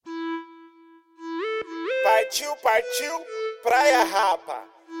Partiu, praia rapa.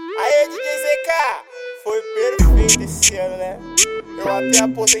 Aê, DJ ZK, foi perfeito esse ano, né? Eu até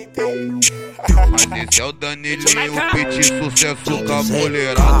aposentei. Mas esse é o Danilinho, o pit sucesso com a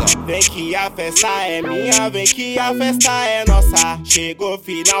mulherada. Vem que a festa é minha, vem que a festa é nossa. Chegou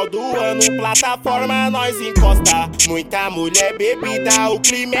final do ano, plataforma nós encosta. Muita mulher, bebida, o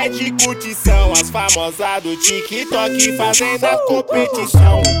clima é de curtição. As famosas do TikTok fazendo a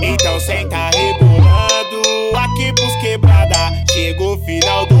competição. Então senta rebolando aqui pros quebrada. Chegou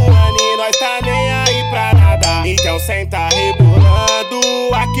final do ano e nós tá nem aí pra nada. Então senta rebolando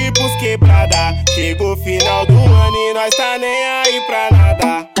aqui pros quebrada. Chegou final do ano e nós tá nem aí pra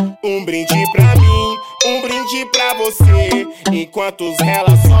nada. Um brinde pra mim, um brinde pra você. Enquanto os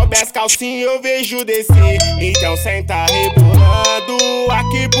relas sobe as calcinhas eu vejo descer. Então senta rebolando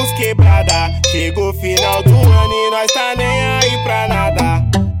aqui pros quebrada. Chegou final do ano e nós tá nem aí pra nada.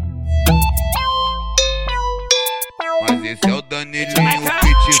 Mas esse é o Danilinho, o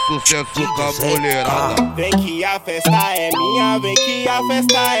pit sucesso com a mulherada. Vem que a festa é minha, vem que a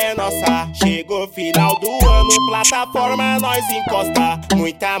festa é nossa. Chegou final do ano, plataforma nós encosta.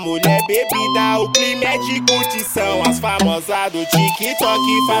 Muita mulher, bebida, o clima é de curtição. As famosas do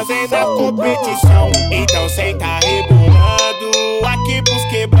TikTok fazendo a competição. Então senta rebolando aqui pros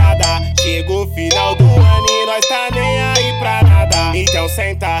quebrada. Chegou final do ano e nós tá nem aí pra nada. Então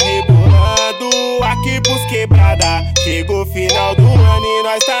senta rebolando aqui pros quebrada. Chegou final do ano e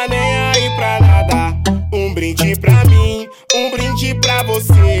nós tá nem aí pra nada. Um brinde pra mim, um brinde pra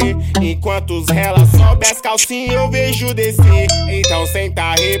você. Enquanto os relas sobe as calcinhas eu vejo descer. Então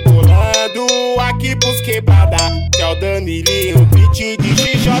senta rebolando aqui pros quebrada. Que é o Danilinho, beat de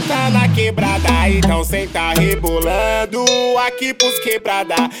XJ na quebrada. Então senta rebolando aqui pros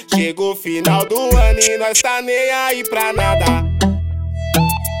quebrada. Chegou final do ano e nós tá nem aí pra nada.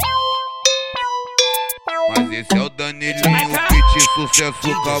 Mas esse é o Danilinho, o pit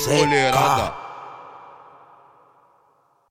sucesso com a mulherada.